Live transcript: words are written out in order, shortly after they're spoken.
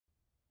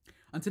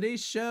On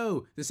today's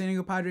show, the San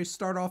Diego Padres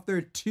start off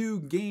their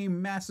two-game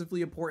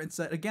massively important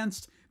set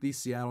against the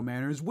Seattle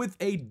Mariners with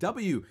a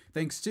W,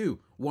 thanks to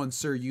one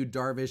Sir Yu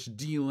Darvish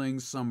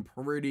dealing some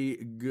pretty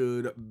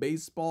good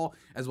baseball,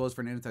 as well as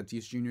Fernando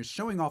Tatis Jr.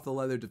 showing off the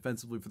leather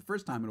defensively for the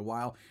first time in a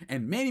while,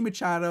 and Manny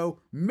Machado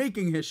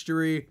making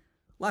history.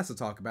 Lots to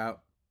talk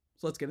about,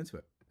 so let's get into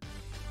it.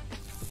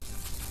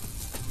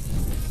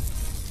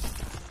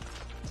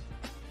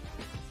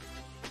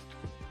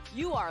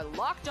 You are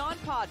Locked On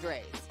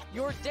Padres,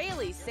 your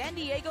daily San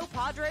Diego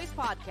Padres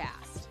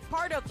podcast.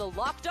 Part of the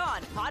Locked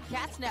On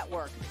Podcast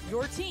Network,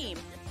 your team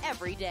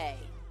every day.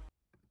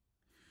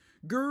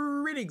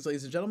 Greetings,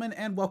 ladies and gentlemen,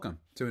 and welcome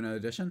to another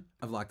edition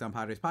of Locked On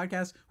Padres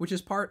podcast, which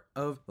is part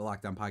of the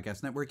Locked On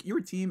Podcast Network, your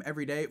team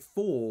every day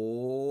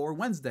for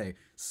Wednesday,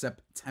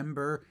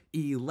 September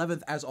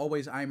 11th. As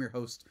always, I am your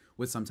host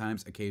with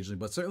sometimes, occasionally,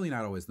 but certainly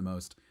not always the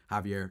most,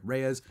 Javier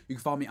Arraez. You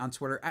can follow me on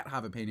Twitter at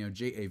Javipeno,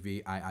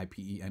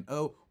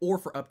 Javiiipeno, or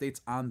for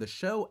updates on the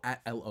show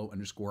at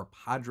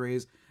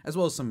LO_Padres, as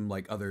well as some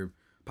other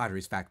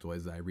Padres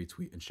factoids that I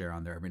retweet and share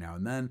on there every now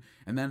and then.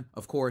 And then,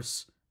 of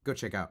course, go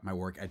check out my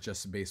work at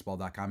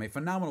justbaseball.com, a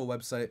phenomenal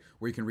website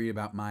where you can read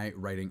about my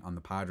writing on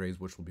the Padres,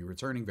 which will be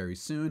returning very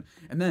soon.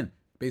 And then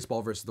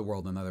Baseball versus the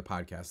World, another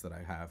podcast that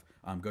I have.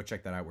 Go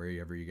check that out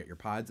wherever you get your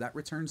pods. That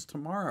returns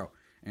tomorrow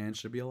and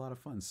should be a lot of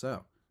fun.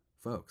 So,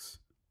 folks,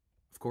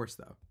 of course,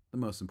 though, the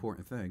most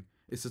important thing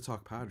is to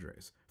talk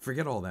Padres.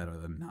 Forget all that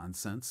other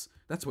nonsense.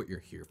 That's what you're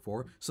here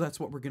for. So that's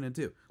what we're going to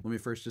do. Let me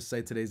first just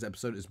say today's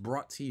episode is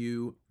brought to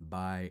you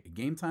by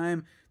Game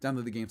Time.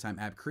 Download the Game Time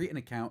app, create an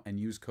account, and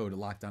use code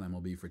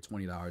LOCKEDONMLB for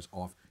 $20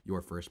 off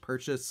your first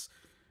purchase.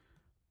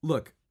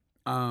 Look,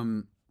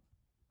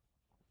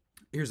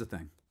 here's the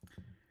thing.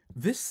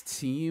 This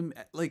team,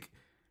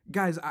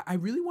 guys, I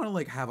really want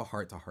to have a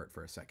heart-to-heart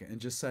for a second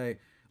and just say,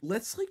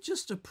 let's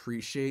just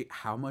appreciate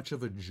how much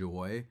of a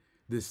joy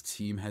this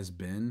team has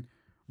been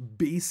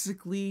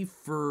basically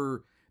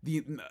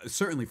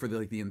certainly for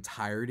the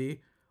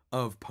entirety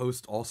of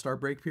post All-Star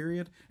break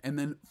period, and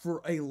then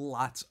for a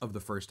lot of the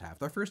first half.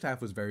 The first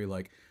half was very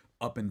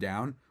up and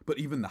down, but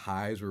even the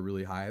highs were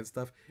really high and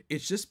stuff.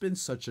 It's just been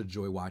such a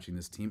joy watching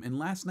this team, and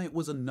last night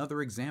was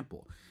another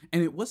example.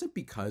 And it wasn't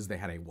because they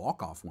had a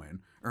walk-off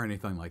win or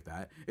anything like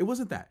that. It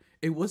wasn't that.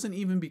 It wasn't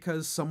even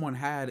because someone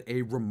had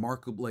a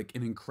remarkable, an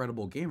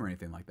incredible game or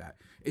anything like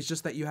that. It's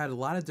just that you had a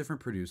lot of different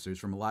producers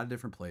from a lot of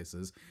different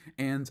places,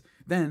 and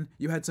then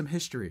you had some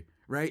history,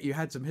 right? You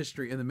had some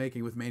history in the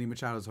making with Manny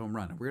Machado's home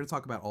run. And we're going to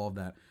talk about all of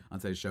that on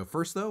today's show.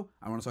 First, though,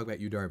 I want to talk about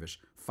Yu Darvish.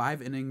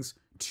 5 innings,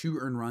 2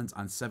 earned runs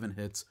on 7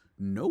 hits,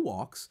 no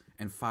walks,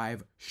 and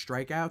 5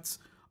 strikeouts.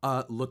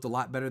 Looked a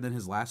lot better than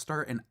his last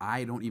start, and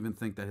I don't even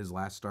think that his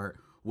last start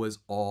was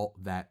all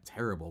that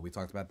terrible. We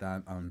talked about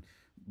that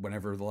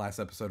whenever the last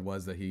episode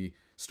was that he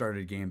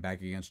started a game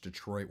back against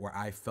Detroit where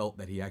I felt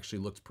that he actually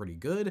looked pretty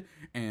good,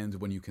 and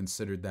when you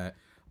considered that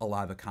a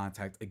lot of the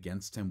contact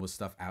against him was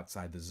stuff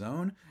outside the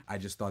zone, I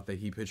just thought that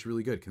he pitched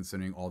really good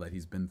considering all that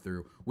he's been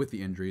through with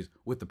the injuries,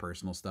 with the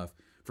personal stuff.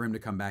 For him to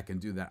come back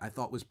and do that, I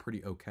thought was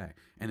pretty okay.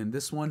 And in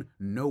this one,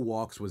 no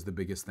walks was the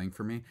biggest thing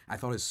for me. I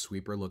thought his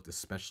sweeper looked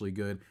especially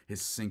good.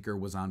 His sinker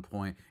was on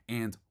point,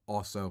 and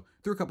also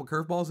threw a couple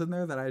curveballs in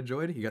there that I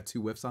enjoyed. He got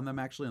 2 whiffs on them,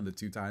 actually, on the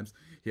 2 times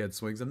he had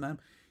swings in them.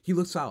 He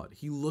looked solid.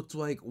 He looked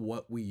like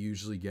what we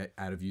usually get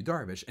out of Yu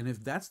Darvish. And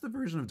if that's the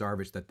version of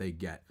Darvish that they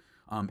get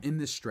in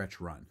this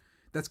stretch run,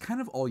 that's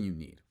kind of all you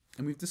need.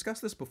 And we've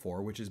discussed this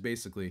before, which is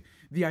basically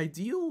the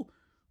ideal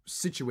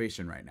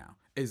situation right now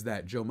is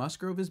that Joe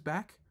Musgrove is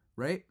back,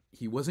 right?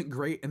 He wasn't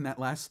great in that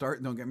last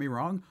start, don't get me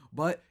wrong,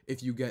 but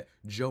if you get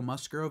Joe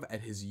Musgrove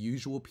at his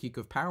usual peak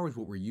of power, is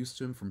what we're used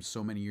to him from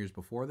so many years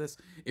before this,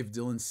 if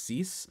Dylan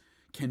Cease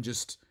can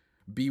just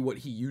be what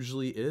he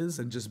usually is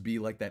and just be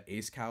that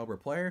ace caliber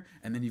player,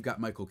 and then you've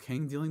got Michael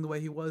King dealing the way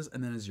he was,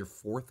 and then as your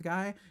 4th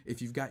guy,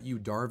 if you've got Yu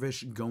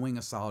Darvish going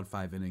a solid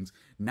 5 innings,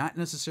 not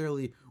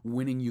necessarily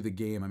winning you the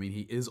game. I mean,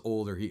 he is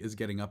older, he is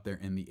getting up there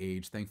in the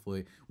age.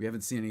 Thankfully, we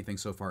haven't seen anything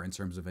so far in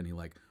terms of any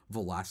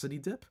velocity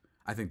dip.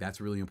 I think that's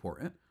really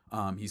important.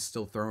 He's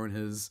still throwing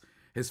his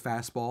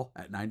fastball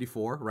at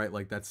 94,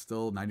 right? That's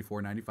still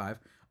 94, 95.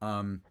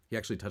 He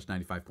actually touched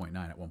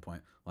 95.9 at one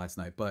point last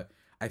night, but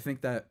I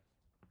think that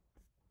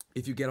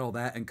if you get all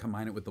that and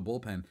combine it with the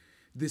bullpen,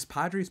 this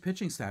Padres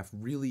pitching staff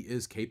really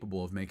is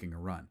capable of making a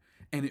run.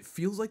 And it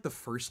feels like the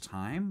first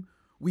time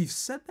we've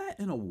said that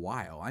in a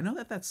while. I know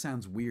that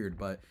sounds weird,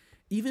 but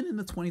even in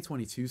the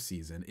 2022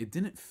 season, it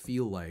didn't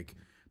feel like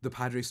the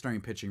Padres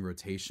starting pitching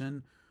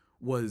rotation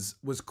was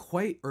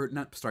quite, or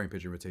not starting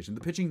pitching rotation,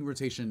 the pitching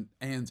rotation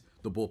and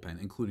the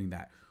bullpen, including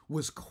that,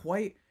 was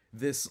quite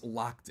this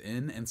locked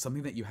in and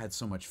something that you had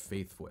so much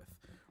faith with.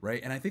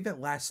 Right. And I think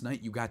that last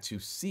night you got to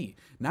see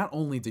not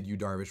only did Yu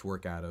Darvish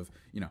work out of,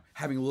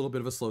 having a little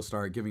bit of a slow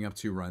start, giving up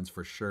 2 runs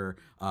for sure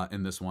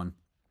in this one,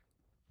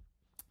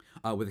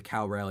 with a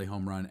Cal Raleigh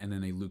home run and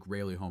then a Luke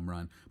Raley home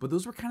run. But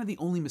those were kind of the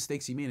only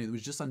mistakes he made. It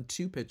was just on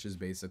 2 pitches,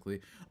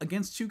 basically,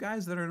 against 2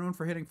 guys that are known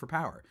for hitting for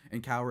power,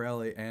 and Cal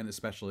Raleigh and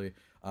especially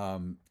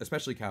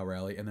Cal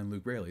Raleigh and then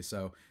Luke Raley.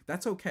 So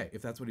that's okay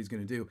if that's what he's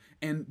going to do.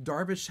 And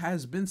Darvish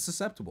has been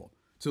susceptible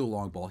to the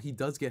long ball. He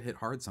does get hit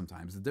hard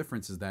sometimes. The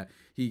difference is that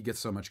he gets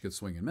so much good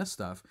swing and miss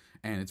stuff,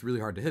 and it's really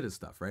hard to hit his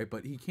stuff, right?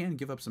 But he can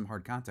give up some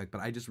hard contact.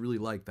 But I just really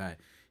like that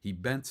he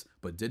bent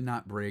but did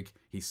not break.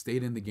 He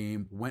stayed in the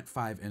game, went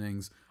 5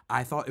 innings.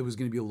 I thought it was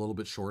going to be a little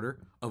bit shorter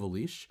of a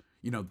leash.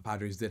 You know, the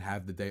Padres did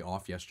have the day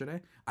off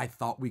yesterday. I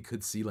thought we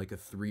could see like a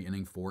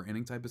 3-inning,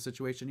 4-inning type of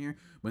situation here,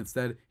 but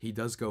instead he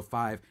does go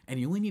 5, and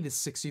he only needed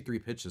 63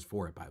 pitches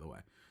for it, by the way.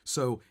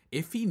 So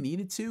if he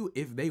needed to,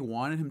 if they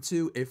wanted him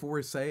to, if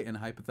we're, say, in a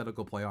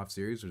hypothetical playoff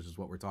series, which is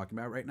what we're talking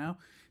about right now,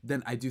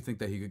 then I do think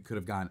that he could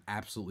have gone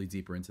absolutely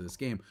deeper into this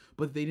game.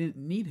 But they didn't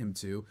need him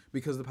to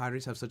because the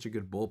Padres have such a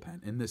good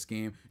bullpen. In this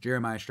game,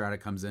 Jeremiah Estrada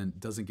comes in,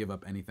 doesn't give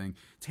up anything.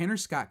 Tanner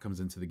Scott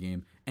comes into the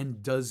game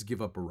and does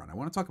give up a run. I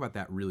want to talk about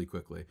that really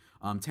quickly.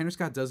 Tanner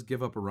Scott does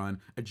give up a run,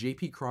 a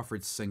J.P.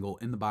 Crawford single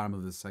in the bottom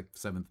of the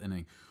 7th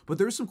inning. But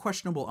there was some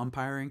questionable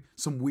umpiring,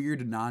 some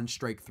weird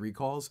non-strike 3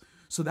 calls.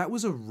 So that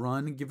was a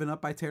run given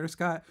up by Tanner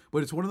Scott,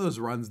 but it's one of those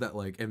runs that,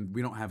 like, and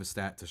we don't have a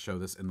stat to show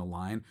this in the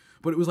line,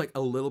 but it was like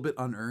a little bit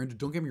unearned.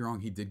 Don't get me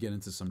wrong, he did get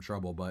into some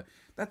trouble, but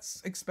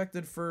that's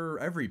expected for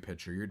every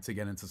pitcher to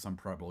get into some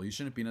trouble. You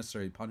shouldn't be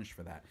necessarily punished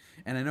for that.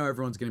 And I know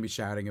everyone's going to be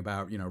shouting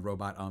about, you know,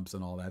 robot umps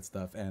and all that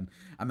stuff, and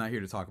I'm not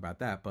here to talk about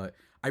that, but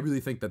I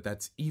really think that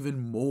that's even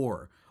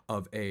more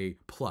of a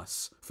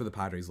plus for the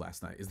Padres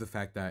last night, is the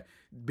fact that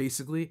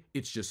basically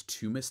it's just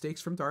 2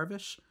 mistakes from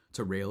Darvish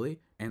to Raley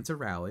and to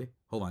Raleigh.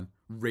 Hold on.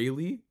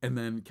 Raley and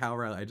then Cal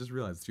Raleigh. I just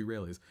realized 2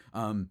 Raleys.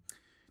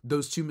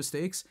 Those 2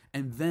 mistakes,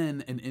 and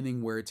then an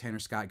inning where Tanner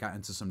Scott got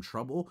into some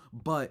trouble,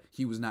 but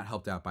he was not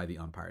helped out by the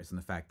umpires and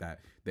the fact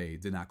that they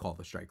did not call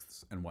the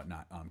strikes and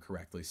whatnot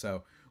correctly.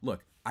 So,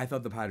 look, I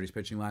thought the Padres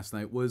pitching last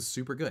night was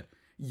super good.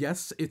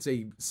 Yes, it's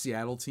a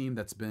Seattle team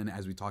that's been,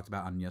 as we talked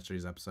about on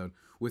yesterday's episode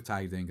with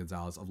Ty Dane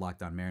Gonzalez of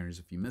Locked On Mariners,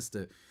 if you missed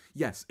it.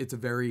 Yes, it's a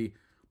very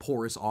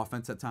porous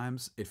offense at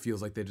times. It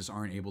feels like they just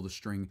aren't able to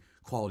string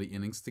quality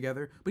innings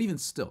together. But even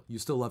still, you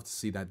still love to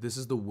see that this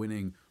is the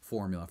winning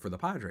formula for the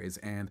Padres.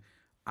 And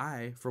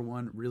I, for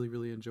one, really,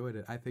 really enjoyed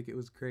it. I think it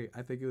was great.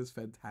 I think it was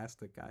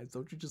fantastic, guys.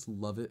 Don't you just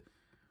love it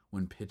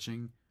when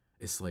pitching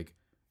is like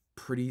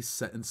pretty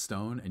set in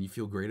stone and you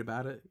feel great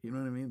about it? You know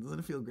what I mean? Doesn't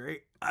it feel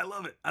great? I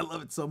love it. I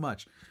love it so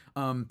much.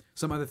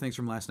 Some other things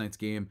from last night's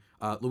game.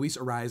 Luis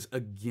Arraez,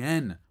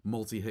 again,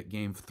 multi-hit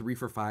game, 3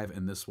 for 5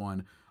 in this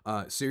one.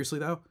 Seriously,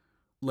 though,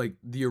 like,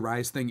 the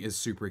Arraez thing is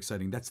super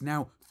exciting. That's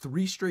now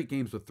 3 straight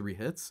games with 3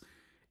 hits.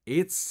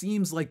 It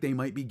seems like they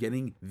might be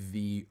getting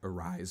the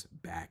Arraez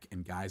back.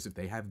 And guys, if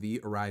they have the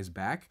Arraez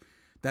back,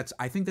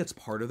 I think that's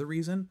part of the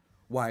reason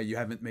why you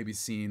haven't maybe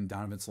seen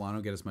Donovan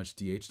Solano get as much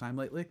DH time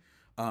lately.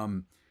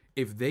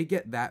 If they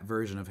get that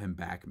version of him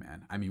back,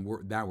 man, I mean,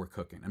 we're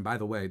cooking. And by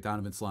the way,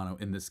 Donovan Solano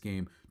in this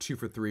game, 2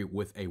 for 3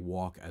 with a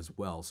walk as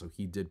well. So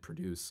he did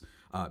produce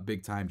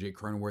big time. Jake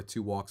Cronenworth,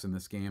 2 walks in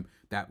this game.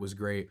 That was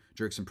great.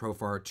 Jurickson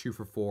Profar, 2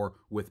 for 4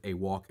 with a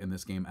walk in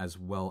this game as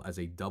well as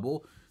a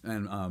double.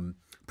 And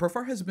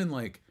Profar has been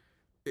like,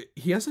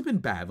 he hasn't been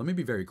bad. Let me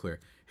be very clear.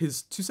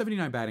 His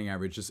 279 batting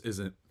average just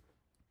isn't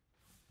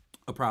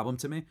a problem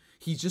to me.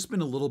 He's just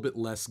been a little bit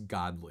less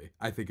godly,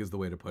 I think is the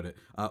way to put it.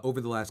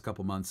 Over the last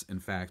couple months, in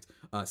fact,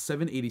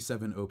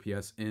 787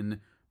 OPS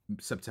in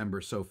September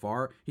so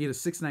far. He had a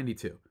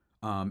 692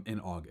 in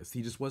August.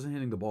 He just wasn't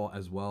hitting the ball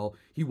as well.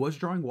 He was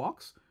drawing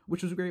walks,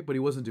 which was great, but he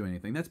wasn't doing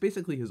anything. That's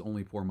basically his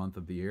only poor month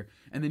of the year.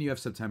 And then you have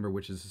September,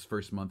 which is his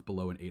first month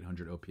below an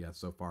 800 OPS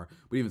so far,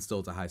 but even still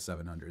it's a high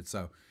 700.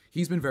 So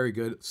he's been very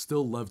good.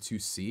 Still love to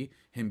see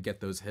him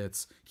get those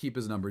hits, keep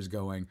his numbers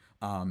going.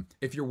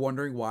 If you're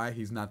wondering why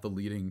he's not the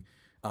leading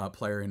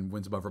player in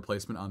wins above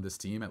replacement on this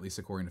team, at least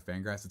according to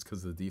Fangraphs, it's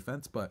because of the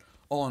defense. But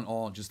all in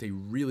all, just a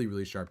really,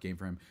 really sharp game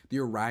for him. The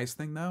Arraez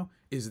thing, though,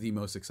 is the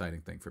most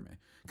exciting thing for me.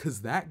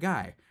 Because that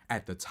guy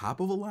at the top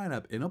of a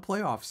lineup in a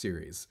playoff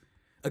series,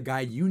 a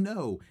guy you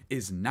know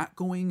is not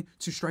going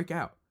to strike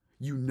out.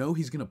 You know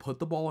he's going to put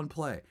the ball in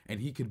play, and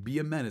he could be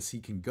a menace. He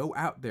can go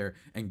out there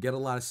and get a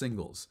lot of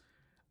singles.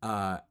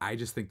 I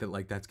just think that,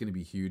 like, that's going to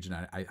be huge, and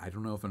I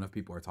don't know if enough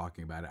people are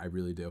talking about it. I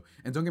really do.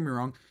 And don't get me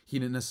wrong, he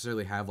didn't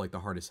necessarily have, like,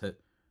 the hardest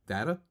hit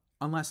data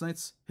on last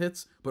night's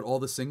hits, but all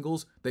the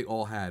singles, they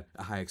all had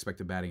a high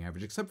expected batting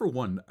average, except for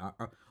one,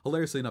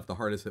 hilariously enough, the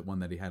hardest hit one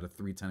that he had a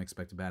 310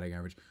 expected batting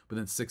average, but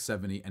then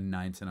 670 and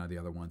 910 on the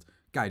other ones.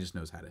 Guy just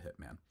knows how to hit,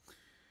 man.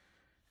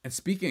 And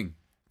speaking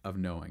of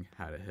knowing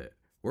how to hit,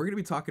 we're going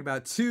to be talking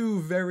about 2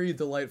 very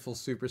delightful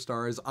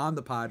superstars on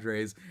the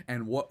Padres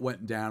and what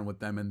went down with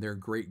them and their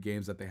great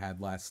games that they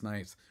had last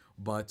night.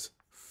 But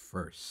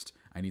first,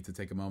 I need to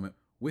take a moment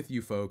with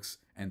you folks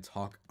and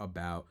talk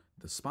about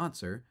the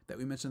sponsor that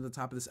we mentioned at the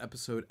top of this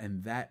episode,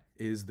 and that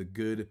is the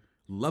good,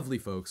 lovely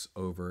folks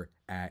over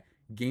at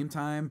Game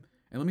Time.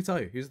 And let me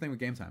tell you, here's the thing with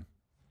Game Time.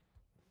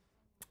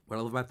 What I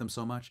love about them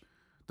so much,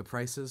 the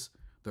prices,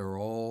 They're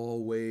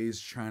always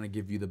trying to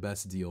give you the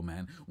best deal,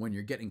 man. When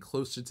you're getting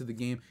closer to the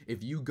game,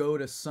 if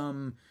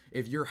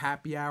your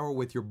happy hour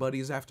with your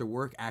buddies after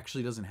work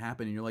actually doesn't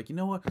happen and you're like, you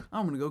know what,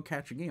 I'm going to go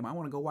catch a game. I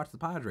want to go watch the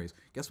Padres.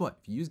 Guess what?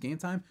 If you use Game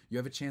Time, you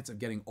have a chance of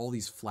getting all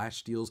these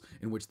flash deals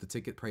in which the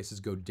ticket prices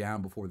go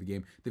down before the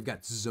game. They've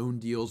got zone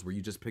deals where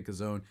you just pick a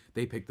zone,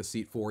 they pick the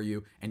seat for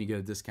you, and you get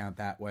a discount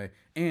that way.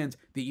 And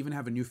they even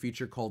have a new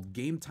feature called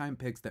Game Time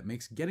Picks that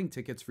makes getting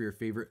tickets for your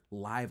favorite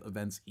live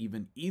events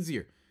even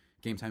easier.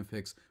 Game Time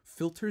Picks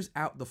filters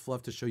out the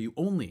fluff to show you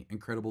only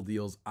incredible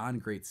deals on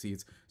great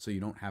seats so you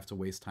don't have to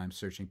waste time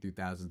searching through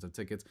thousands of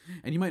tickets.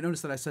 And you might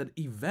notice that I said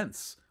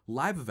events,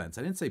 live events.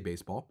 I didn't say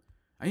baseball.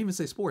 I didn't even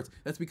say sports.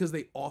 That's because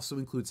they also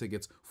include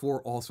tickets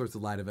for all sorts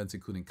of live events,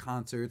 including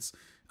concerts,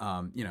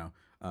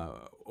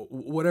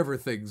 whatever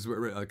things,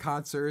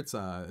 concerts,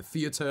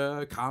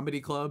 theater,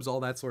 comedy clubs, all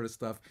that sort of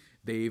stuff.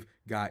 They've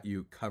got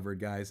you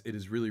covered, guys. It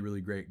is really, really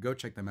great. Go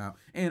check them out.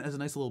 And as a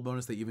nice little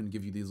bonus, they even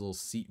give you these little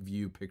seat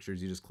view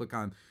pictures. You just click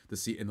on the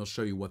seat and they'll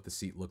show you what the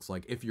seat looks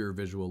like if you're a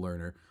visual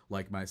learner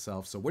like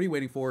myself. So what are you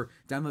waiting for?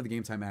 Download the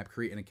Game Time app,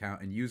 create an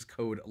account, and use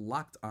code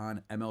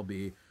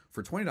LOCKEDONMLB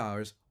for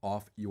 $20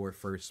 off your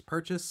first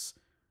purchase.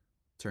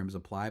 Terms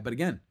apply. But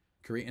again,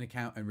 create an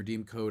account and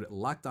redeem code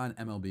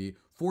LOCKEDONMLB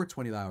for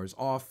 $20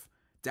 off.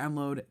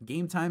 Download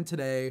Game Time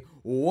today.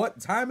 What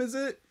time is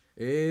it?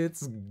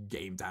 It's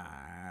game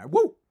time.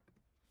 Woo!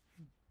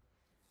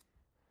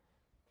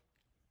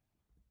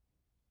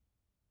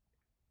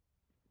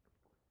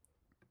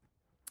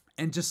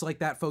 And just like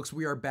that, folks,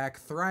 we are back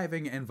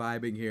thriving and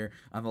vibing here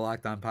on the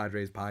Locked On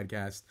Padres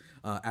podcast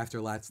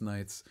after last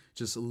night's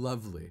just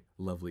lovely,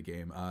 lovely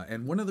game.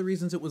 And one of the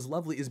reasons it was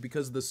lovely is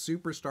because the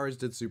superstars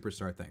did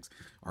superstar things.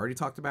 Already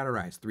talked about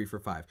Arraez, 3 for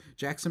 5.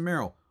 Jackson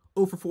Merrill,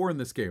 0 for 4 in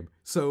this game.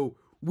 So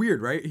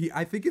weird, right?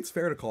 I think it's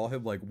fair to call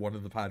him like one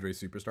of the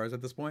Padres superstars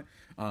at this point.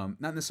 Not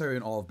necessarily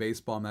in all of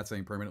baseball, I'm not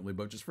saying permanently,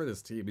 but just for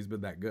this team, he's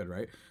been that good,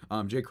 right?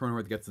 Jake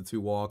Cronenworth gets the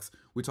 2 walks.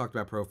 We talked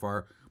about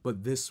Profar,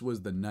 but this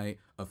was the night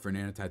of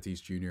Fernando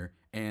Tatis Jr.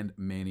 and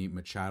Manny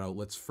Machado.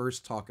 Let's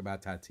first talk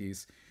about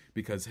Tatis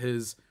because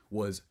his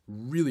was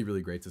really,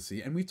 really great to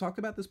see. And we've talked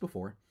about this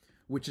before,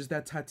 which is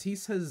that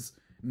Tatis has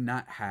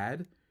not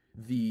had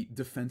the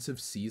defensive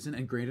season,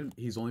 and granted,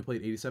 he's only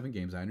played 87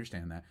 games, I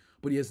understand that,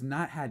 but he has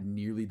not had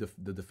nearly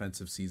the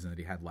defensive season that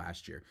he had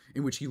last year,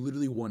 in which he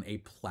literally won a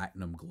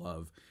platinum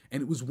glove,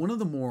 and it was one of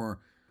the more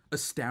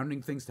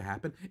astounding things to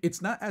happen.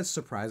 It's not as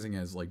surprising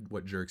as like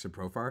what Jurickson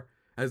Profar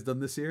has done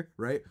this year,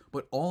 right?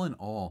 But all in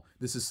all,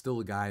 this is still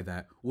a guy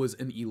that was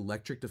an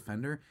electric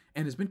defender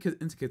and has been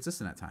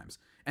inconsistent at times.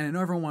 And I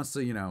know everyone wants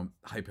to,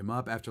 hype him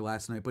up after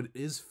last night, but it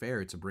is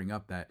fair to bring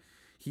up that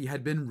he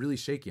had been really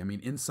shaky. I mean,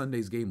 in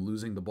Sunday's game,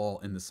 losing the ball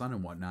in the sun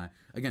and whatnot.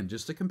 Again,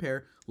 just to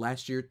compare,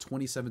 last year,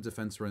 27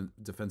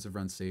 defensive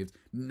runs saved,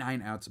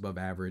 9 outs above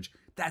average.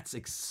 That's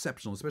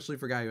exceptional, especially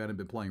for a guy who hadn't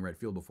been playing right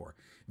field before.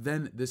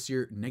 Then this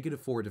year,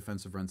 -4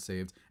 defensive runs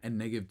saved and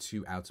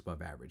 -2 outs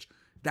above average.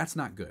 That's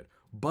not good.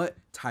 But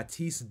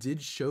Tatis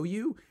did show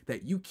you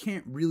that you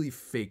can't really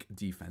fake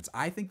defense.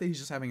 I think that he's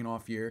just having an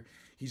off year.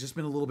 He's just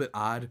been a little bit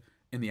odd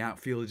in the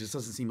outfield. It just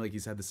doesn't seem like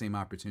he's had the same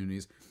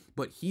opportunities.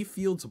 But he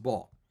fields a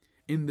ball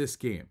in this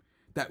game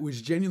that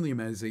was genuinely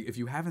amazing. If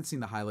you haven't seen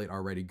the highlight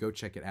already, go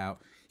check it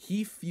out.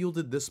 He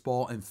fielded this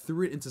ball and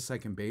threw it into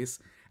second base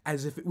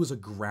as if it was a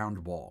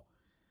ground ball.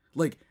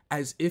 Like,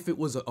 as if it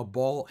was a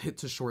ball hit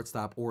to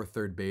shortstop or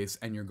third base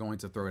and you're going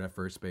to throw it at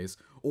first base.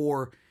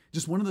 Or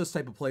just one of those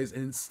type of plays,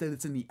 and instead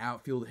it's in the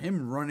outfield,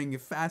 him running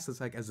fast as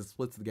heck as it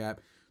splits the gap,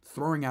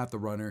 throwing out the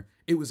runner.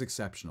 It was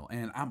exceptional.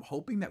 And I'm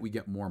hoping that we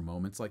get more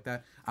moments like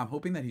that. I'm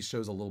hoping that he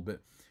shows a little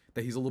bit,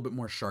 that he's a little bit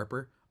more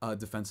sharper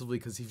defensively,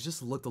 because he's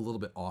just looked a little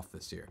bit off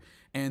this year.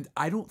 And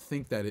I don't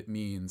think that it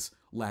means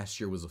last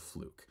year was a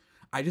fluke.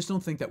 I just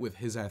don't think that with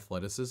his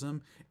athleticism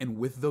and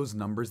with those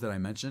numbers that I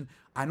mentioned,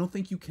 I don't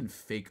think you can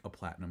fake a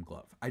platinum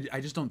glove.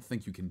 I just don't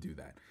think you can do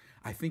that.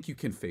 I think you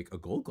can fake a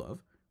gold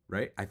glove,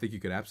 right? I think you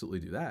could absolutely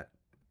do that.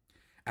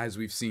 As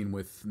we've seen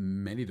with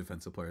many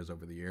defensive players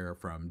over the year,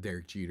 from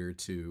Derek Jeter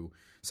to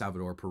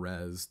Salvador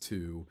Perez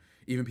to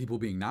even people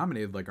being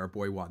nominated, like our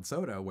boy Juan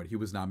Soto, when he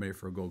was nominated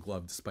for a gold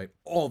glove, despite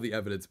all the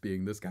evidence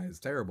being this guy is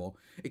terrible.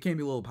 It can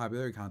be a little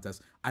popularity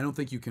contest. I don't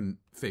think you can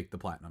fake the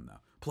platinum,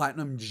 though.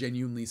 Platinum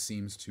genuinely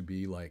seems to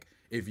be like,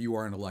 if you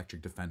are an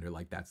electric defender,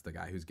 like that's the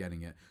guy who's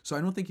getting it. So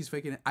I don't think he's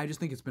faking it. I just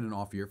think it's been an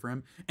off year for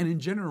him. And in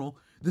general,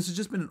 this has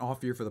just been an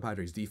off year for the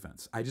Padres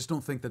defense. I just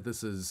don't think that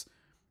this is,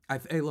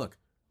 hey, look,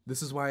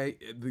 this is why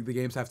the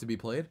games have to be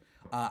played.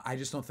 I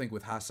just don't think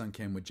with Ha-Seong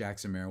Kim, with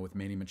Jackson Merrill, with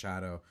Manny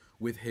Machado,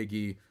 with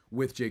Higgy,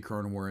 with Jake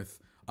Cronenworth,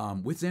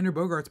 with Xander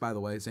Bogaerts, by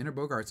the way. Xander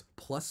Bogaerts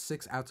plus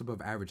 6 outs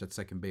above average at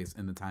second base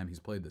in the time he's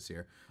played this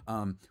year.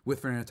 With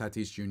Fernando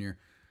Tatis Jr.,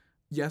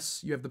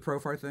 yes, you have the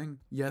Profar thing.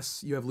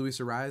 Yes, you have Luis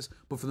Arraez.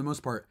 But for the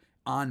most part,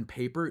 on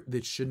paper,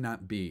 that should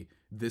not be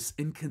this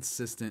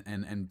inconsistent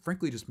and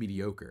frankly just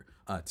mediocre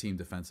team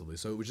defensively.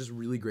 So it was just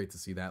really great to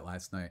see that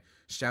last night.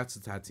 Shouts to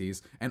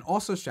Tatis, and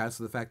also shouts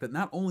to the fact that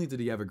not only did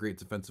he have a great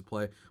defensive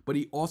play, but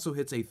he also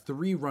hits a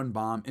 3-run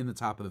bomb in the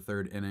top of the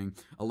third inning,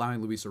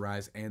 allowing Luis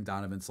Arraez and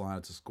Donovan Solano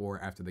to score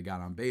after they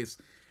got on base.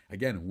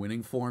 Again,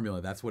 winning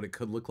formula. That's what it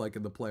could look like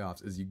in the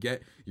playoffs. Is you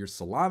get your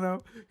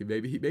Solano,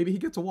 maybe he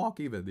gets a walk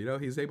even. You know,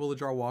 he's able to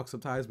draw walks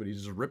sometimes, but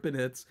he's just ripping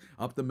hits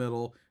up the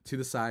middle, to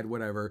the side,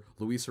 whatever.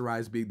 Luis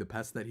Arraez being the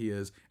pest that he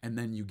is, and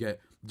then you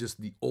get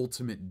just the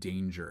ultimate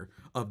danger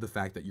of the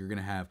fact that you're going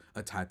to have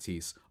a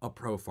Tatis, a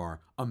Profar,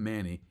 a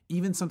Manny,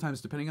 even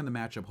sometimes, depending on the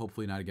matchup,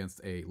 hopefully not against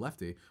a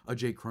lefty, a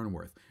Jake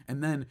Cronenworth.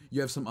 And then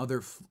you have some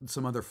other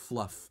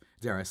fluff,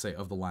 dare I say,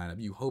 of the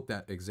lineup. You hope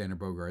that Xander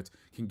Bogaerts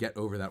can get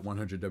over that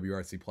 100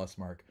 WRC plus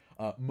mark.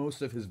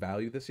 Most of his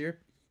value this year,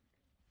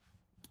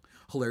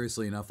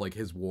 hilariously enough, like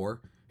his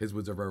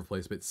Woods Over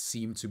replacement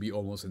seemed to be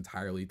almost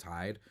entirely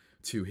tied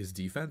to his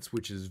defense,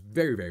 which is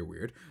very, very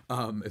weird,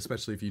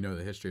 especially if you know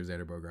the history of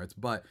Xander Bogaerts.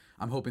 But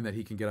I'm hoping that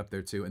he can get up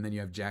there too. And then you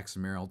have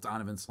Jackson Merrill,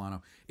 Donovan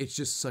Solano. It's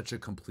just such a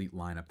complete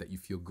lineup that you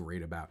feel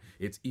great about.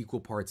 It's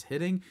equal parts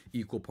hitting,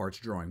 equal parts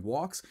drawing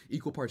walks,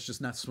 equal parts just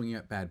not swinging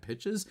at bad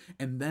pitches,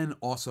 and then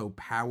also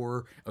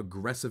power,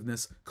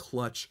 aggressiveness,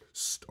 clutch,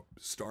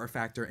 star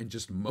factor, and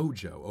just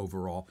mojo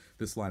overall,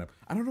 this lineup.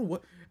 I don't know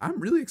what... I'm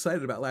really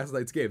excited about last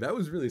night's game. That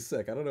was really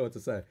sick. I don't know what to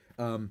say.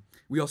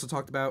 We also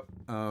talked about...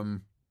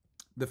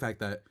 the fact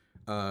that,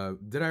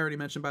 did I already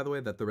mention, by the way,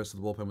 that the rest of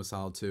the bullpen was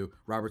solid too?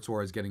 Robert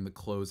Suarez getting the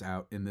close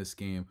out in this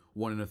game,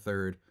 1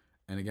 1/3.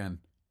 And again,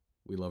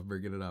 we love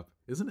bringing it up.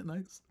 Isn't it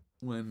nice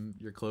when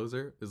your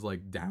closer is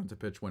like down to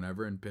pitch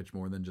whenever and pitch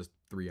more than just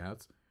 3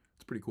 outs?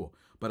 It's pretty cool.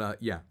 But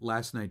yeah,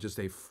 last night, just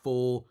a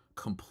full,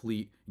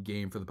 complete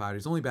game for the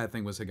Padres. The only bad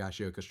thing was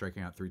Higashioka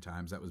striking out 3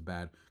 times. That was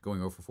bad, going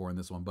 0 for 4 in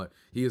this one. But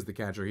he is the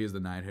catcher. He is the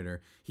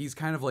 9-hitter. He's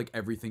kind of like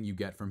everything you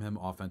get from him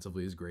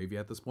offensively is gravy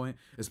at this point,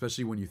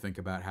 especially when you think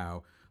about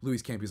how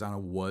Luis Campusano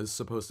was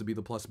supposed to be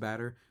the plus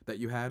batter that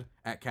you had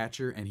at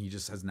catcher, and he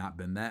just has not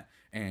been that.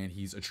 And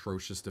he's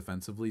atrocious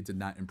defensively, did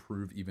not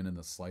improve even in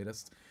the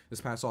slightest this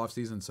past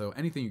offseason. So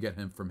anything you get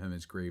from him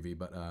is gravy.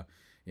 But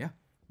yeah,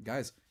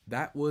 guys,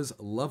 that was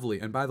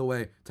lovely. And by the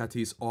way,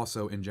 Tatis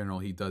also, in general,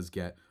 he does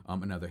get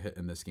another hit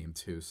in this game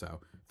too. So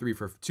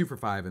 2 for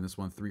 5 in this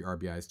one, 3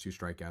 RBIs, 2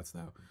 strikeouts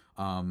though.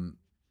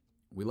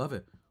 We love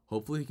it.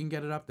 Hopefully he can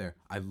get it up there.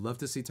 I'd love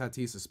to see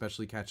Tatis,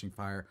 especially catching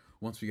fire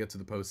once we get to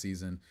the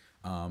postseason.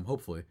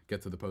 Hopefully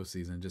get to the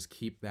postseason. Just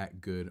keep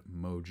that good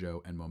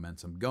mojo and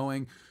momentum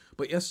going.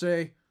 But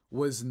yesterday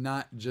was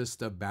not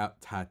just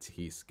about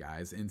Tatis,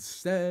 guys.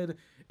 Instead,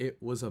 it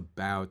was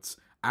about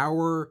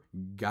our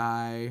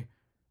guy,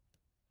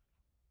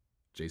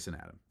 Jason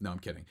Adam. No, I'm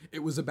kidding.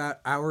 It was about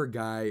our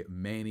guy,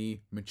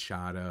 Manny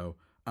Machado.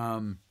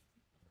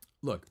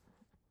 Look,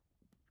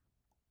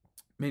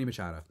 Manny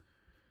Machado.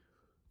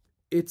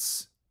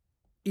 It's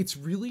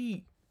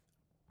really,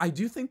 I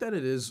do think that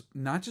it is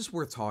not just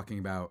worth talking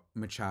about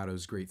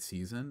Machado's great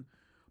season,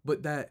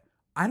 but that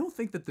I don't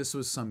think that this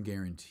was some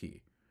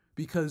guarantee.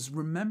 Because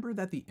remember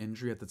that the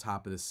injury at the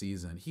top of the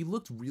season, he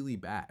looked really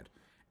bad.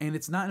 And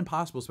it's not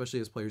impossible,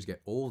 especially as players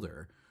get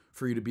older,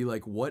 for you to be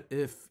like, what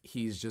if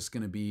he's just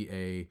going to be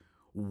a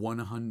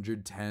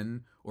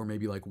 110 or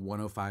maybe like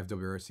 105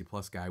 WRC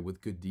plus guy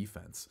with good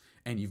defense,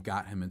 and you've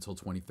got him until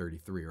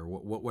 2033 or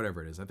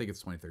whatever it is. I think it's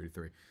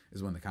 2033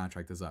 is when the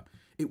contract is up.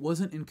 It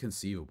wasn't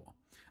inconceivable.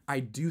 I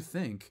do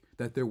think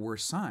that there were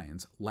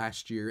signs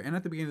last year and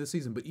at the beginning of the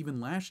season, but even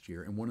last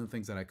year, and one of the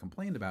things that I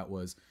complained about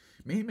was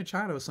Manny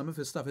Machado, some of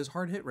his stuff, his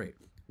hard hit rate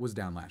was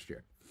down last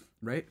year,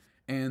 right?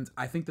 And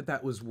I think that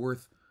that was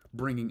worth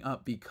bringing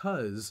up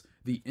because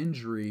the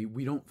injury,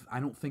 I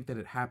don't think that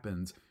it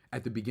happened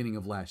at the beginning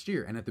of last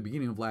year. And at the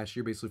beginning of last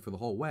year, basically for the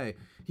whole way,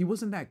 he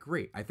wasn't that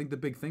great. I think the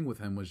big thing with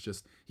him was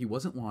just he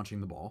wasn't launching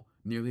the ball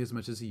nearly as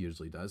much as he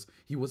usually does.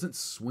 He wasn't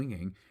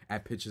swinging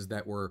at pitches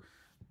that were,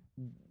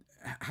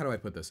 how do I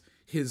put this?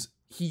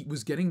 He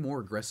was getting more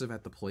aggressive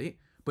at the plate,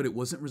 but it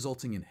wasn't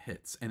resulting in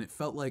hits. And it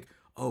felt like,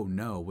 oh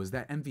no, was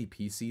that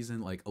MVP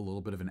season like a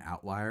little bit of an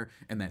outlier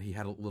and that he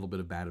had a little bit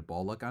of bad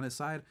ball luck on his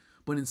side?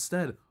 But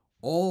instead,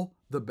 all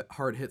the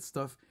hard hit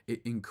stuff,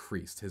 it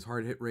increased. His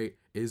hard hit rate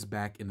is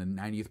back in the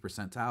 90th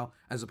percentile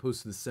as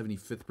opposed to the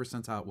 75th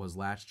percentile it was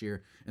last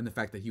year. And the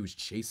fact that he was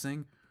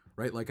chasing,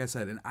 right? Like I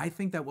said, and I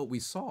think that what we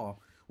saw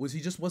was he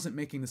just wasn't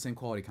making the same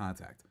quality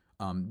contact.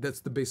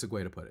 That's the basic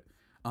way to put it.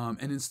 And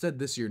instead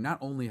this year, not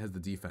only has the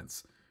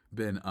defense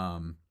been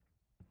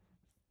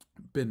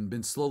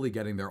slowly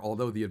getting there,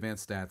 although the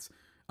advanced stats,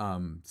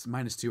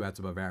 -2 outs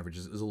above average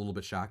is a little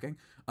bit shocking.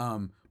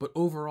 But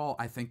overall,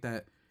 I think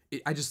that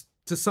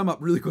to sum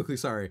up really quickly,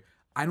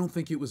 I don't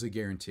think it was a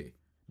guarantee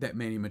that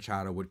Manny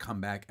Machado would come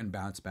back and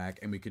bounce back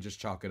and we could just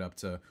chalk it up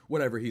to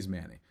whatever, he's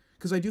Manny.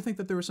 Because I do think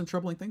that there were some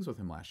troubling things with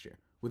him last year,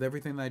 with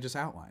everything that I just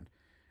outlined.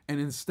 And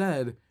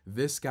instead,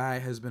 this guy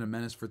has been a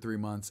menace for 3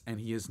 months, and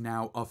he is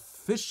now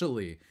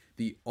officially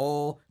the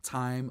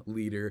all-time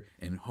leader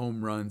in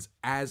home runs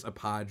as a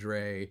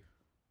Padre.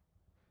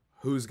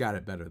 who's got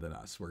it better than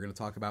us? We're going to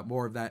talk about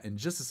more of that in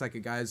just a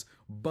second, guys.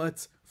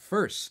 But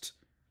first,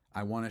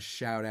 I want to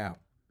shout out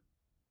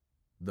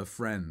the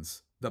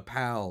friends, the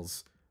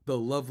pals, the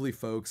lovely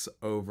folks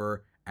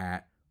over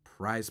at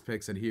Prize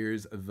Picks. And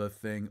here's the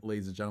thing,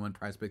 ladies and gentlemen,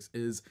 Prize Picks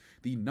is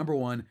the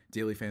 #1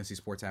 daily fantasy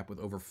sports app with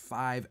over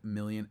 5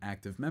 million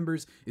active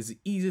members. Is the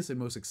easiest and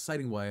most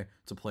exciting way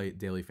to play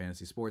daily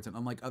fantasy sports. And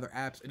unlike other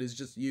apps, it is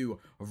just you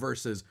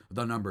versus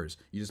the numbers.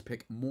 You just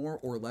pick more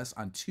or less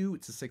on 2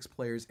 to 6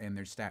 players and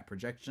their stat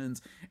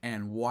projections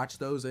and watch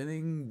those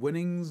inning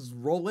winnings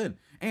roll in.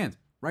 And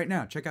right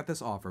now, check out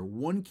this offer.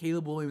 1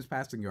 Caleb Williams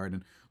passing yard.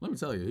 And let me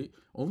tell you, he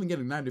only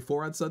getting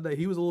 94 on Sunday.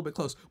 He was a little bit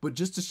close. But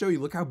just to show you,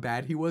 look how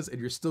bad he was. And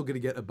you're still going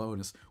to get a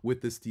bonus with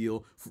this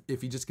deal.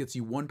 If he just gets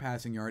you 1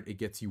 passing yard, it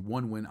gets you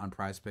 1 win on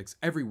Prize Picks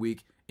every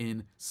week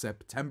in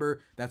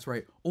September. That's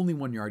right. Only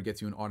 1 yard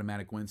gets you an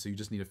automatic win. So you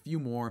just need a few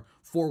more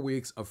 4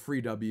 weeks of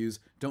free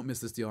W's. Don't miss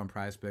this deal on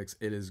Prize Picks.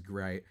 It is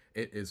great.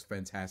 It is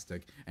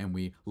fantastic. And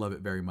we love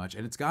it very much.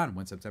 And it's gone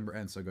when September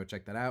ends. So go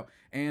check that out.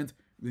 And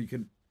you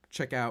can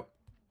check out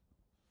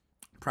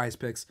Prize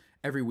Picks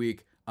every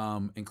week,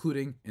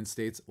 including in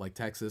states like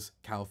Texas,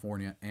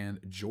 California, and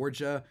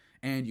Georgia.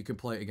 And you can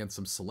play against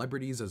some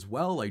celebrities as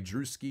well, like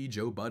Drewski,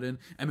 Joe Budden,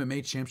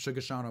 MMA champ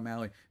Sugar Sean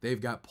O'Malley. They've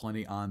got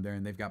plenty on there,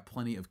 and they've got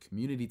plenty of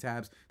community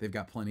tabs. They've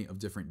got plenty of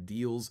different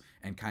deals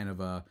and kind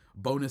of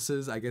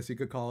bonuses, I guess you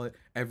could call it,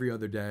 every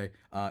other day.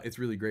 It's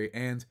really great,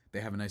 and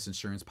they have a nice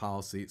insurance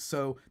policy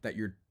so that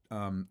your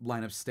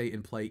lineups stay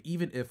in play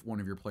even if one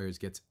of your players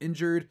gets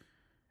injured.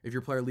 If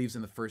your player leaves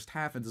in the first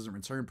half and doesn't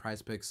return,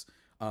 Prize Picks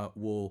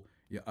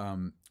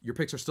your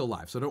picks are still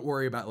live. So don't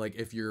worry about like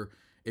if you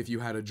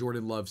had a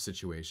Jordan Love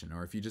situation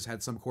or if you just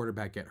had some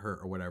quarterback get hurt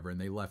or whatever and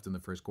they left in the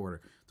first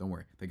quarter. Don't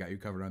worry. They got you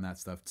covered on that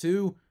stuff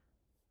too.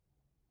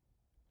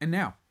 And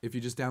now, if you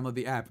just download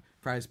the app,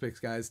 Prize Picks,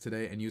 guys,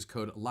 today and use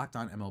code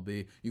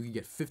LOCKEDONMLB, you can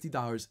get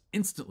 $50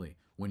 instantly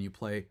when you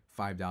play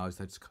 $5.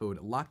 That's code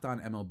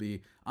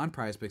LOCKEDONMLB on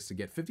Prize Picks to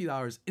get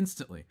 $50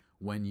 instantly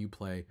when you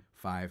play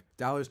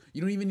 $5.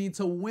 You don't even need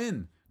to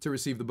win to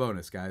receive the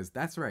bonus, guys.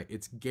 That's right.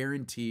 It's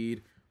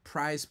guaranteed.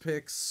 Prize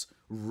Picks,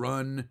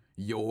 run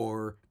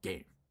your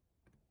game.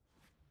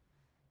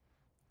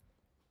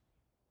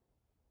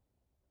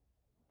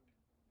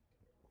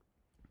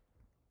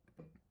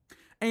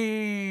 And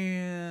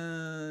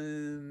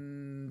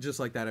just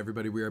like that,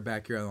 everybody, we are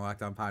back here on the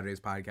Locked On Padres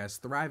podcast,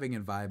 thriving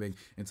and vibing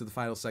into the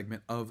final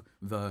segment of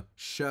the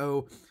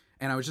show.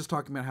 And I was just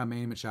talking about how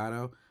Manny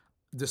Machado,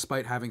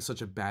 despite having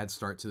such a bad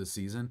start to the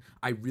season,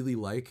 I really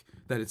like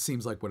that it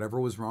seems like whatever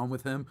was wrong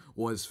with him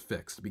was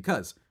fixed.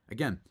 Because,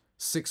 again,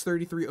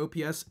 633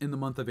 OPS in the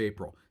month of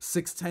April,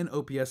 610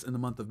 OPS in the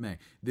month of May.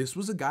 This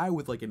was a guy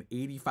with like an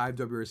 85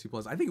 WRC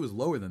plus. I think it was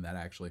lower than that,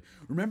 actually.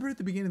 Remember at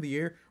the beginning of the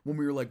year when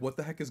we were like, what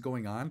the heck is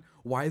going on?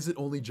 Why is it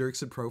only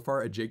Jerkson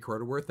Profar and Jake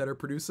Cronenworth that are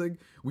producing?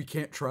 We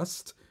can't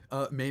trust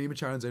Manny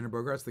Machado and Xander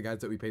Bogaerts, the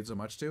guys that we paid so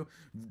much to.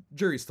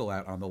 Jury's still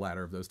out on the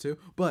latter of those two.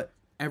 But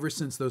ever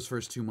since those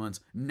first 2 months,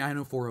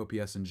 904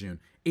 OPS in June,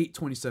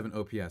 827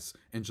 OPS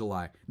in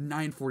July,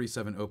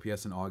 947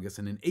 OPS in August,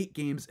 and in 8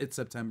 games in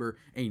September,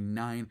 a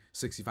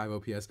 965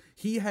 OPS.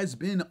 He has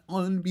been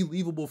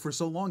unbelievable for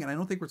so long, and I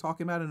don't think we're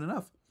talking about it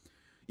enough.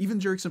 Even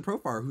Jerkson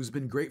Profar, who's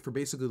been great for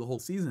basically the whole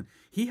season,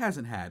 he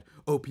hasn't had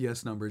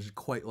OPS numbers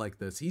quite like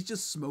this. He's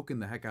just smoking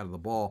the heck out of the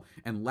ball,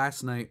 and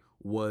last night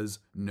was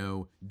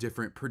no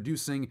different,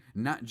 producing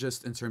not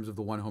just in terms of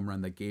the 1 home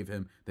run that gave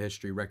him the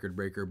history record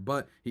breaker,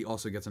 but he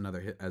also gets another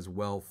hit as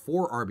well,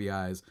 4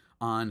 RBIs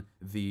on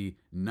the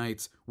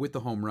night with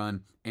the home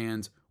run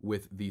and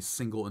with the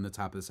single in the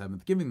top of the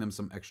 7th, giving them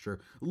some extra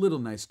little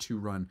nice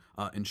 2-run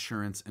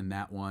insurance in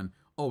that one.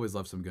 Always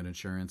love some good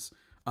insurance.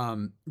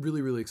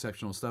 Really, really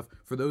exceptional stuff.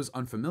 For those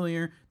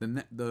unfamiliar,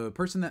 the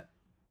person that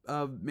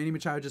Manny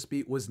Machado just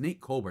beat was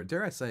Nate Colbert.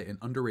 Dare I say, an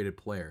underrated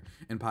player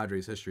in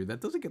Padres history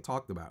that doesn't get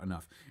talked about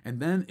enough. And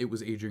then it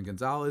was Adrian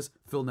Gonzalez,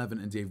 Phil Nevin,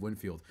 and Dave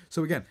Winfield.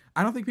 So again,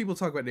 I don't think people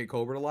talk about Nate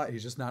Colbert a lot.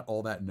 He's just not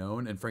all that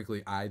known. And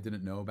frankly, I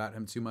didn't know about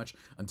him too much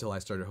until I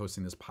started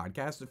hosting this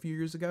podcast a few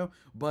years ago.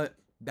 But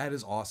that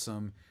is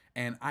awesome.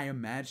 And I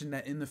imagine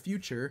that in the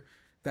future,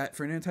 that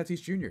Fernando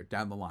Tatis Jr.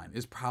 down the line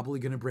is probably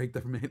going to break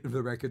the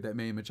record that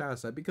Manny Machado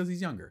set because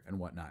he's younger and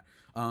whatnot.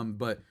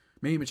 But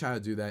Manny Machado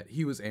do that.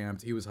 He was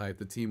amped. He was hyped.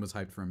 The team was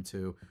hyped for him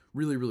too.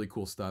 Really, really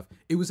cool stuff.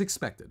 It was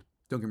expected.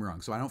 Don't get me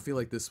wrong. So I don't feel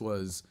like this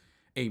was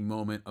a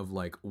moment of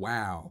like,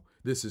 wow,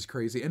 this is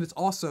crazy. And it's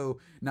also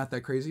not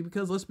that crazy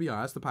because let's be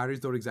honest, the Padres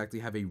don't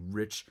exactly have a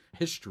rich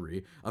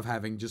history of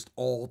having just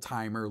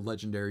all-timer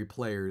legendary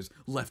players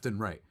left and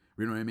right.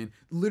 You know what I mean?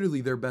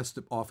 Literally, their best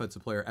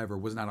offensive player ever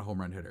was not a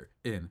home run hitter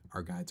in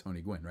our guy, Tony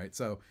Gwynn, right?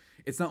 So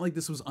it's not like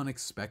this was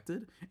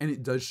unexpected. And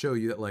it does show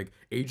you that, like,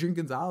 Adrian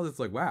Gonzalez, it's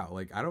like, wow,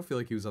 like, I don't feel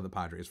like he was on the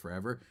Padres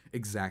forever.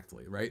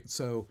 Exactly, right?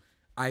 So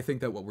I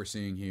think that what we're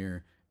seeing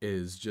here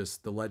is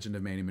just the legend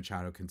of Manny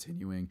Machado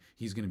continuing.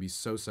 He's going to be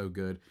so, so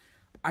good.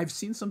 I've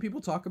seen some people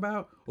talk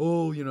about,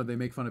 oh, you know, they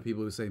make fun of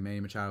people who say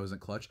Manny Machado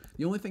isn't clutch.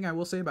 The only thing I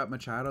will say about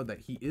Machado that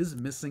he is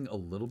missing a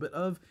little bit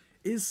of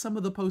is some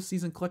of the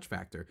postseason clutch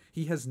factor.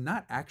 He has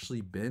not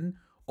actually been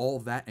all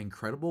that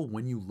incredible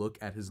when you look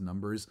at his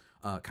numbers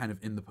kind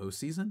of in the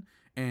postseason.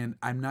 And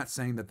I'm not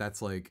saying that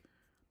that's like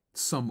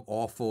some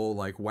awful,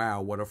 like,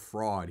 wow, what a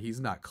fraud, he's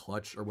not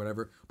clutch or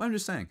whatever. But I'm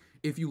just saying,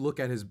 if you look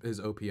at his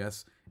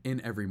OPS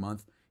in every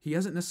month, he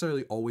hasn't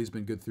necessarily always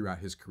been good throughout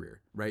his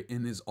career, right?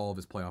 In all of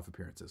his playoff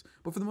appearances.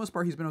 But for the most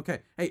part, he's been okay.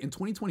 Hey, in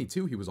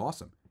 2022, he was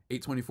awesome.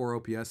 824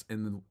 OPS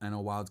in the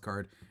NL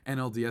wildcard.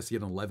 NLDS, he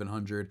had an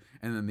 1100.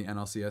 And then the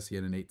NLCS, he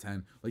had an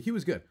 810. Like, he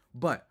was good.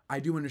 But I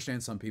do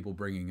understand some people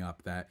bringing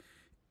up that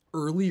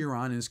earlier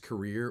on in his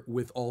career,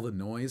 with all the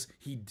noise,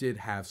 he did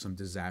have some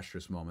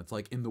disastrous moments,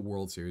 like in the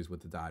World Series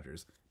with the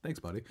Dodgers. Thanks,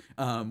 buddy.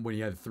 When he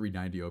had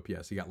 390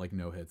 OPS, he got like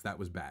no hits. That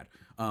was bad.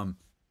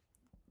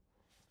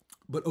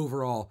 But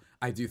overall,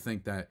 I do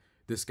think that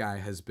this guy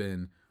has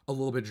been a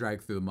little bit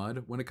dragged through the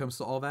mud when it comes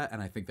to all that,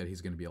 and I think that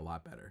he's going to be a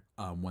lot better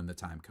when the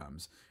time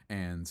comes.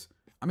 And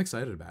I'm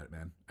excited about it,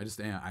 man.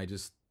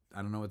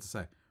 I don't know what to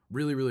say.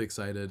 Really, really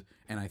excited.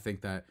 And I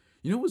think that,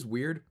 you know what was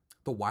weird?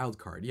 The wild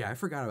card. Yeah, I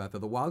forgot about that.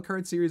 The wild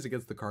card series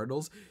against the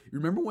Cardinals. You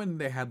remember when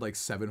they had like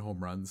 7 home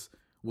runs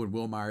when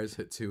Will Myers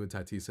hit 2 and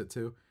Tatis hit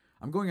 2?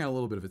 I'm going on a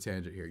little bit of a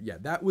tangent here. Yeah,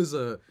 that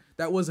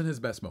wasn't his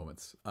best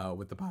moments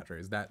with the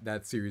Padres.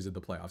 That series of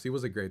the playoffs. He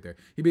wasn't great there.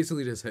 He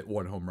basically just hit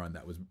 1 home run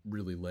that was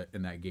really lit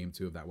in that game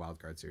 2 of that wild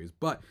card series.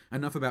 But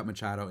enough about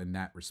Machado in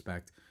that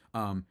respect.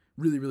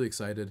 Really, really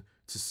excited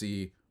to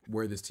see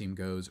where this team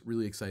goes.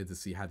 Really excited to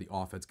see how the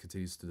offense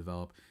continues to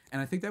develop.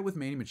 And I think that with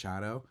Manny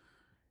Machado,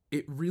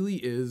 it really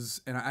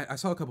is, and I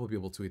saw a couple of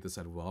people tweet this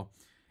as well,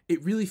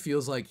 it really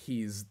feels like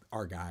he's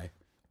our guy.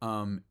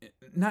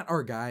 Not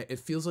our guy, it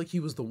feels like he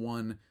was the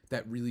one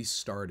that really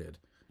started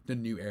the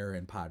new era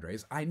in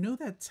Padres. I know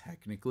that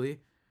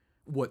technically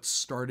what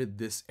started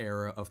this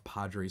era of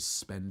Padres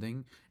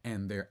spending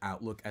and their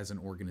outlook as an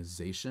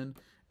organization,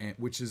 and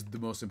which is the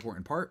most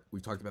important part.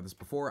 We've talked about this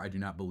before. I do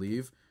not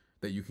believe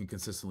that you can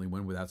consistently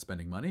win without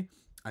spending money.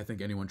 I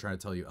think anyone trying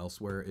to tell you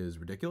elsewhere is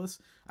ridiculous.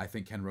 I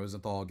think Ken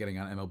Rosenthal getting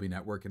on MLB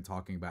Network and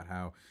talking about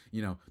how,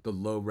 the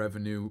low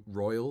revenue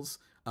Royals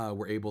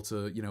were able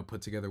to,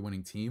 put together a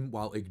winning team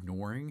while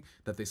ignoring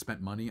that they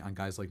spent money on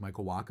guys like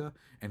Michael Wacha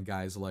and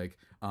guys like,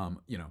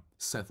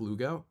 Seth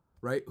Lugo,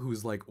 right?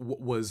 Who's like,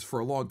 was for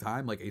a long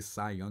time, like a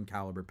Cy Young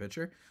caliber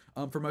pitcher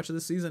for much of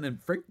the season.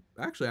 And Frank,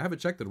 actually, I haven't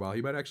checked it in a while.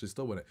 He might actually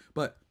still win it.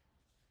 But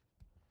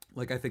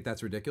I think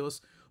that's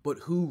ridiculous. But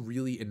who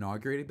really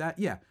inaugurated that?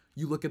 Yeah,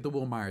 you look at the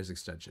Will Myers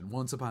extension.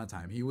 Once upon a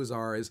time, he was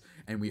ours,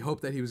 and we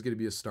hoped that he was going to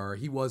be a star.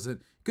 He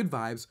wasn't. Good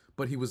vibes,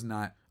 but he was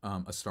not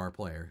a star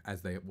player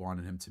as they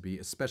wanted him to be,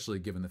 especially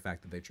given the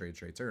fact that they traded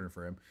Trey Turner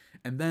for him.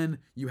 And then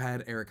you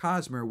had Eric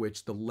Hosmer,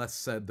 which the less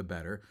said, the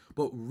better.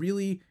 But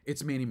really,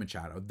 it's Manny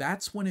Machado.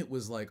 That's when it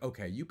was like,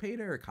 okay, you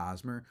paid Eric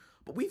Hosmer,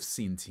 but we've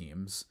seen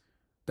teams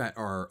that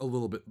are a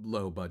little bit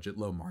low budget,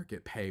 low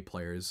market, pay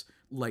players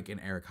like an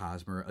Eric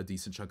Hosmer a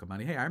decent chunk of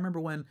money. Hey, I remember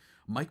when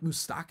Mike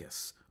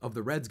Moustakas of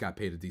the Reds got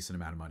paid a decent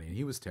amount of money, and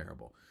he was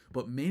terrible.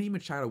 But Manny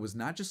Machado was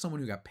not just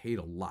someone who got paid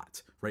a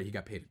lot, right? He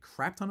got paid a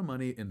crap ton of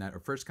money in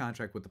that first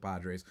contract with the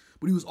Padres,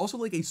 but he was also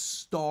like a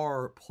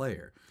star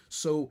player.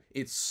 So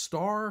it's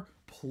star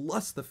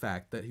plus the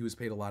fact that he was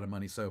paid a lot of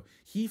money. So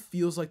he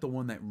feels like the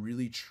one that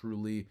really,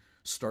 truly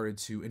started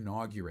to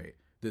inaugurate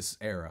this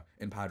era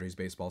in Padres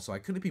baseball. So I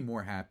couldn't be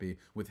more happy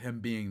with him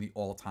being the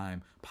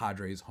all-time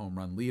Padres home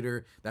run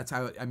leader. That's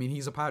how,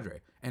 he's a Padre.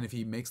 And if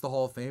he makes the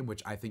Hall of Fame,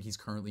 which I think he's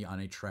currently on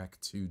a trek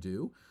to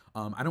do,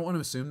 I don't want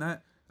to assume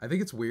that. I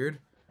think it's weird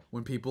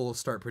when people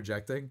start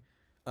projecting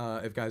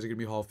if guys are going to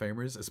be Hall of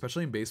Famers,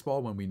 especially in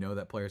baseball when we know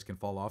that players can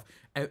fall off.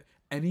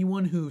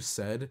 Anyone who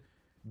said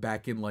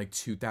back in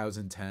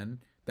 2010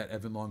 that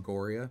Evan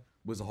Longoria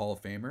was a Hall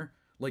of Famer,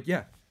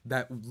 yeah,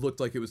 that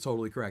looked like it was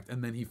totally correct.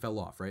 And then he fell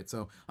off, right?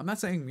 So I'm not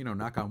saying,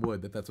 knock on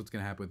wood, that's what's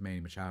going to happen with Manny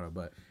Machado.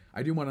 But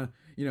I do want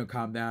to,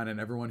 calm down. And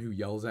everyone who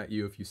yells at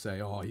you if you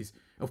say, oh,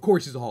 of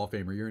course he's a Hall of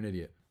Famer, you're an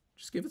idiot.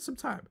 Just give it some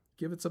time.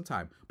 Give it some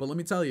time. But let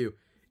me tell you,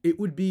 it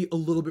would be a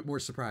little bit more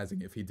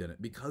surprising if he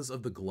didn't, because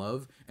of the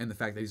glove and the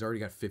fact that he's already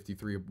got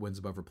 53 wins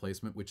above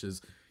replacement, which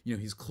is,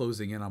 he's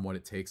closing in on what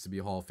it takes to be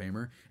a Hall of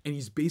Famer. And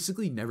he's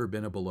basically never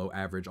been a below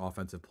average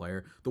offensive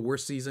player. The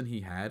worst season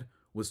he had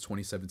was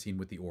 2017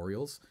 with the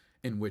Orioles,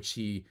 in which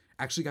he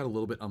actually got a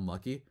little bit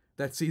unlucky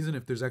that season.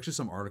 If there's actually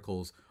some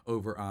articles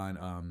over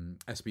on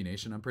SB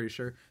Nation, I'm pretty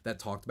sure, that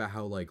talked about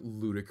how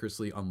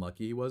ludicrously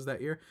unlucky he was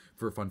that year.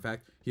 For a fun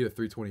fact, he had a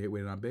 328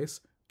 weighted on base,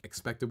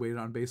 expected weighted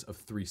on base of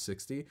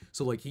 360.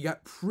 So he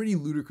got pretty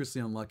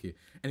ludicrously unlucky.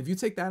 And if you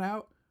take that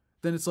out,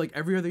 then it's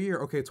every other year.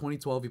 Okay,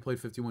 2012, he played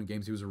 51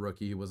 games. He was a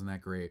rookie. He wasn't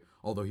that great,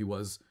 although he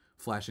was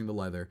flashing the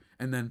leather.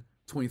 And then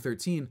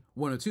 2013,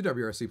 102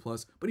 WRC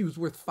plus, but he was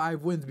worth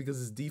 5 wins because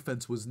his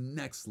defense was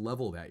next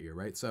level that year,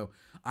 right? So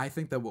I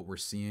think that what we're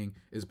seeing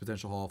is a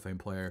potential Hall of Fame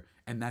player,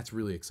 and that's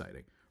really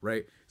exciting,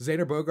 right?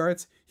 Xander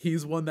Bogaerts,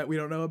 he's one that we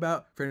don't know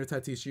about. Fernando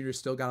Tatis Jr.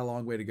 still got a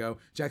long way to go.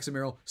 Jackson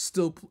Merrill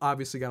still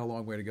obviously got a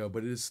long way to go,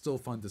 but it is still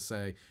fun to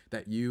say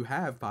that you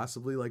have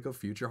possibly like a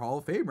future Hall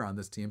of Famer on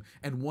this team,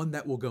 and one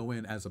that will go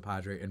in as a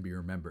Padre and be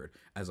remembered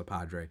as a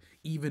Padre,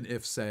 even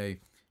if, say,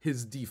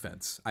 his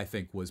defense, I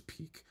think, was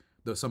peak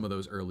some of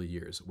those early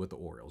years with the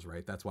Orioles,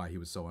 right? That's why he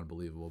was so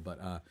unbelievable.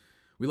 But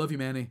we love you,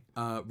 Manny.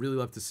 Really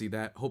love to see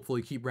that.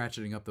 Hopefully keep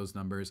ratcheting up those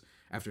numbers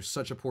after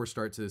such a poor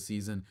start to the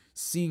season,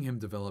 seeing him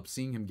develop,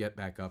 seeing him get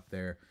back up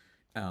there.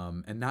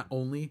 And not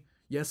only,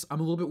 yes, I'm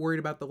a little bit worried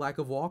about the lack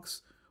of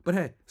walks, but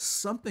hey,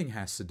 something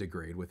has to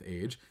degrade with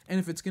age. And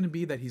if it's going to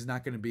be that he's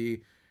not going to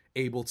be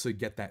able to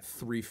get that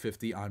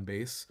 350 on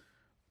base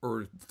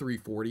or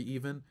 340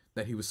 even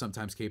that he was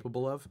sometimes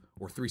capable of,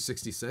 or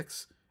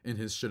 366 in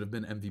his should have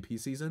been MVP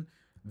season,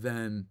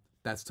 then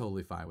that's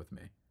totally fine with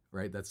me.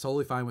 Right? That's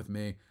totally fine with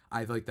me.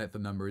 I like that the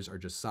numbers are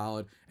just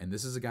solid. And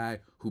this is a guy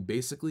who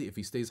basically, if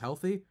he stays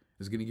healthy,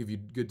 is going to give you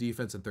good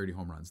defense and 30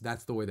 home runs.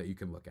 That's the way that you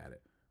can look at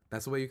it.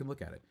 That's the way you can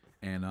look at it.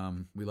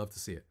 And we love to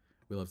see it.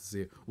 We love to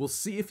see it. We'll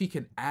see if he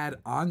can add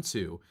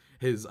onto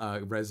his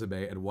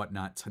resume and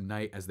whatnot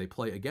tonight as they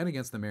play again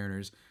against the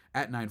Mariners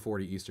at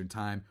 9:40 Eastern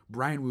Time.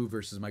 Brian Wu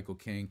versus Michael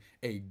King,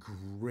 a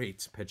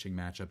great pitching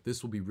matchup.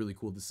 This will be really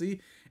cool to see,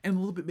 and a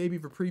little bit maybe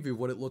of a preview of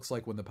what it looks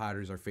like when the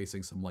Padres are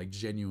facing some like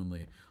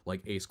genuinely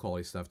like ace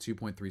quality stuff.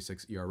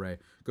 2.36 ERA.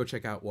 Go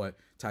check out what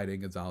Ty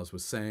Gonzalez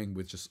was saying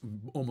with just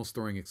almost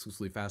throwing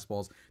exclusively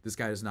fastballs. This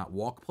guy does not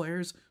walk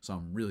players, so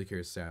I'm really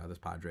curious to see how this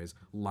Padres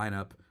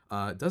lineup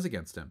does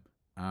against him.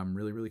 I'm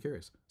really, really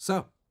curious.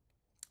 So,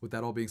 with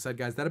that all being said,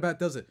 guys, that about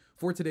does it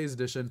for today's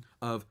edition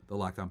of the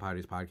Locked On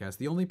Padres podcast,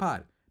 the only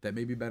pod that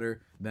may be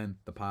better than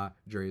the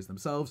Padres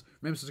themselves.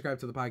 Remember to subscribe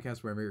to the podcast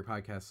wherever your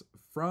podcasts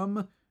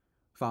from.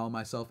 Follow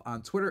myself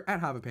on Twitter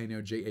at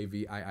Javipeno,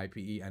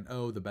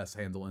 Javiipeno, the best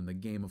handle in the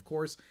game, of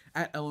course,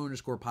 at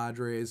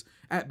 @L_Padres,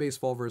 at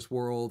Baseball vs.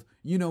 World.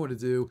 You know what to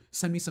do.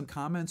 Send me some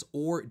comments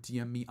or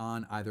DM me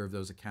on either of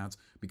those accounts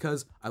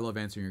because I love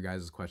answering your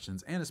guys'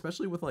 questions, and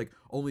especially with like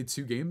only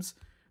 2 games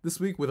this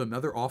week with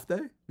another off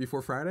day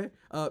before Friday,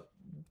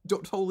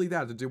 totally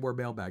down to do more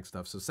mailbag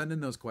stuff. So send in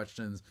those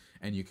questions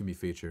and you can be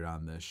featured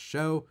on this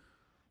show.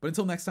 But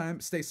until next time,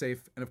 stay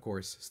safe and of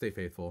course, stay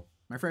faithful.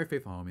 My very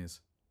faithful homies,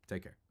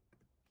 take care.